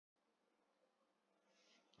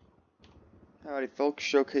Howdy folks,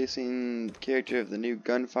 showcasing the character of the new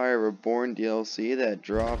Gunfire Reborn DLC that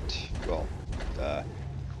dropped, well,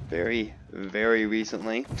 very, very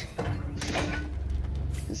recently.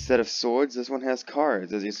 Instead of swords, this one has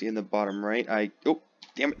cards, as you see in the bottom right. Oh,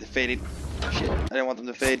 damn it, they faded. Shit, I didn't want them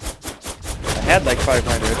to fade. I had like 500,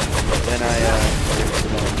 but then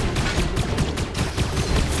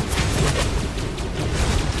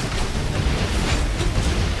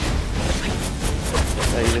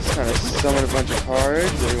you just kind of summon a bunch of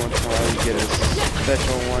cards. Every once in a while you get a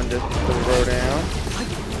special one to throw down.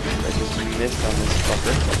 I just missed on this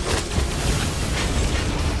fucker.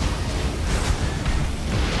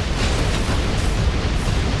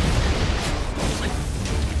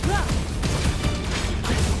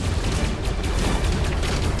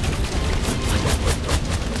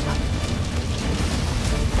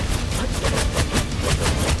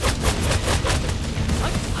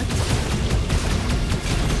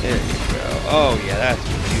 There you go. Oh yeah, that's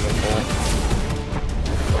beautiful.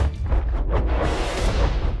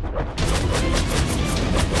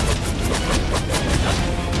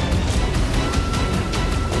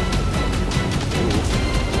 Ooh.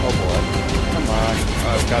 Oh boy. Come on. Oh,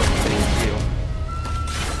 I've got the same feel.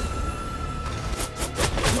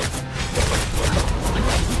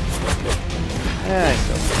 I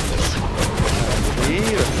still think this.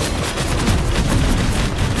 Beautiful.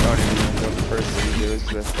 I don't even know what the first thing to do is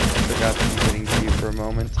because I forgot to be hitting Q for a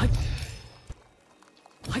moment.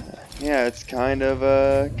 Yeah, it's kind of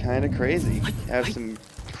crazy. Have some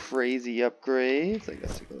crazy upgrades. I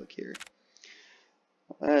guess take a look here.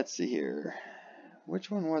 Let's see here.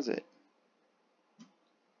 Which one was it?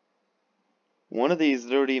 One of these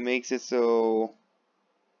literally makes it so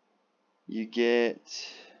you get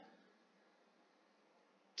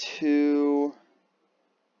 2.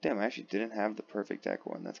 Damn, I actually didn't have the perfect deck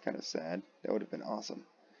one. That's kind of sad. That would have been awesome.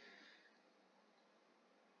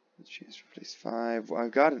 Let's chance to replace 5. Well,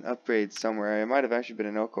 I've got an upgrade somewhere. It might have actually been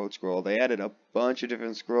an Occult scroll. They added a bunch of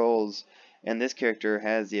different scrolls, and this character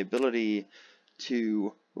has the ability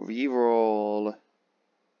to reroll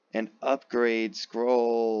and upgrade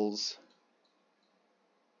scrolls.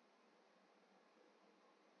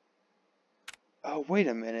 Oh, wait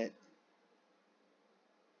a minute.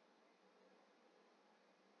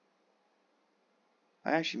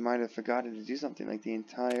 I actually might have forgotten to do something like the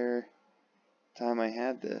entire time I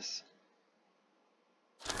had this.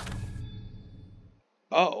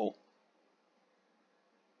 Oh.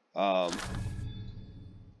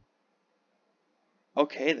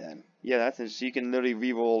 Okay then. Yeah, that's interesting. You can literally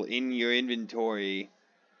reroll in your inventory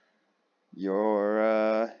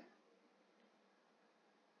your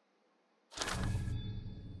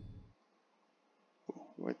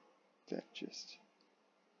what that just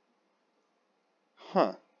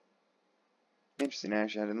Huh. Interesting,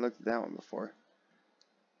 actually. I hadn't looked at that one before.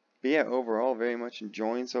 But yeah, overall, very much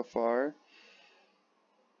enjoying so far.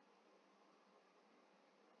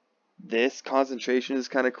 This concentration is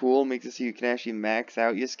kind of cool. Makes it so you can actually max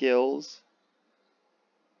out your skills.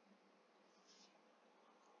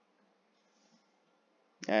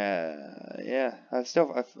 Yeah,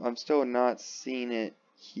 I'm still not seeing it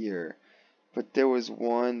here. But there was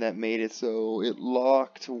one that made it so it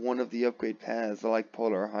locked one of the upgrade paths, like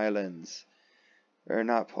Polar Highlands. Or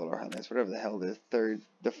not Polar Highlands, whatever the hell the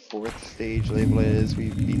 4th stage label is. We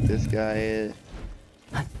beat this guy.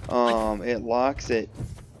 It locks it.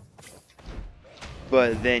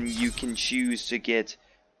 But then you can choose to get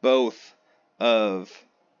both of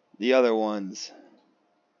the other ones,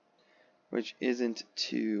 which isn't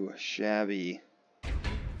too shabby.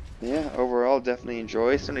 Yeah, overall, definitely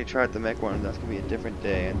enjoy. Somebody try out the mech one. That's gonna be a different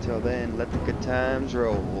day. Until then, let the good times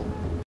roll.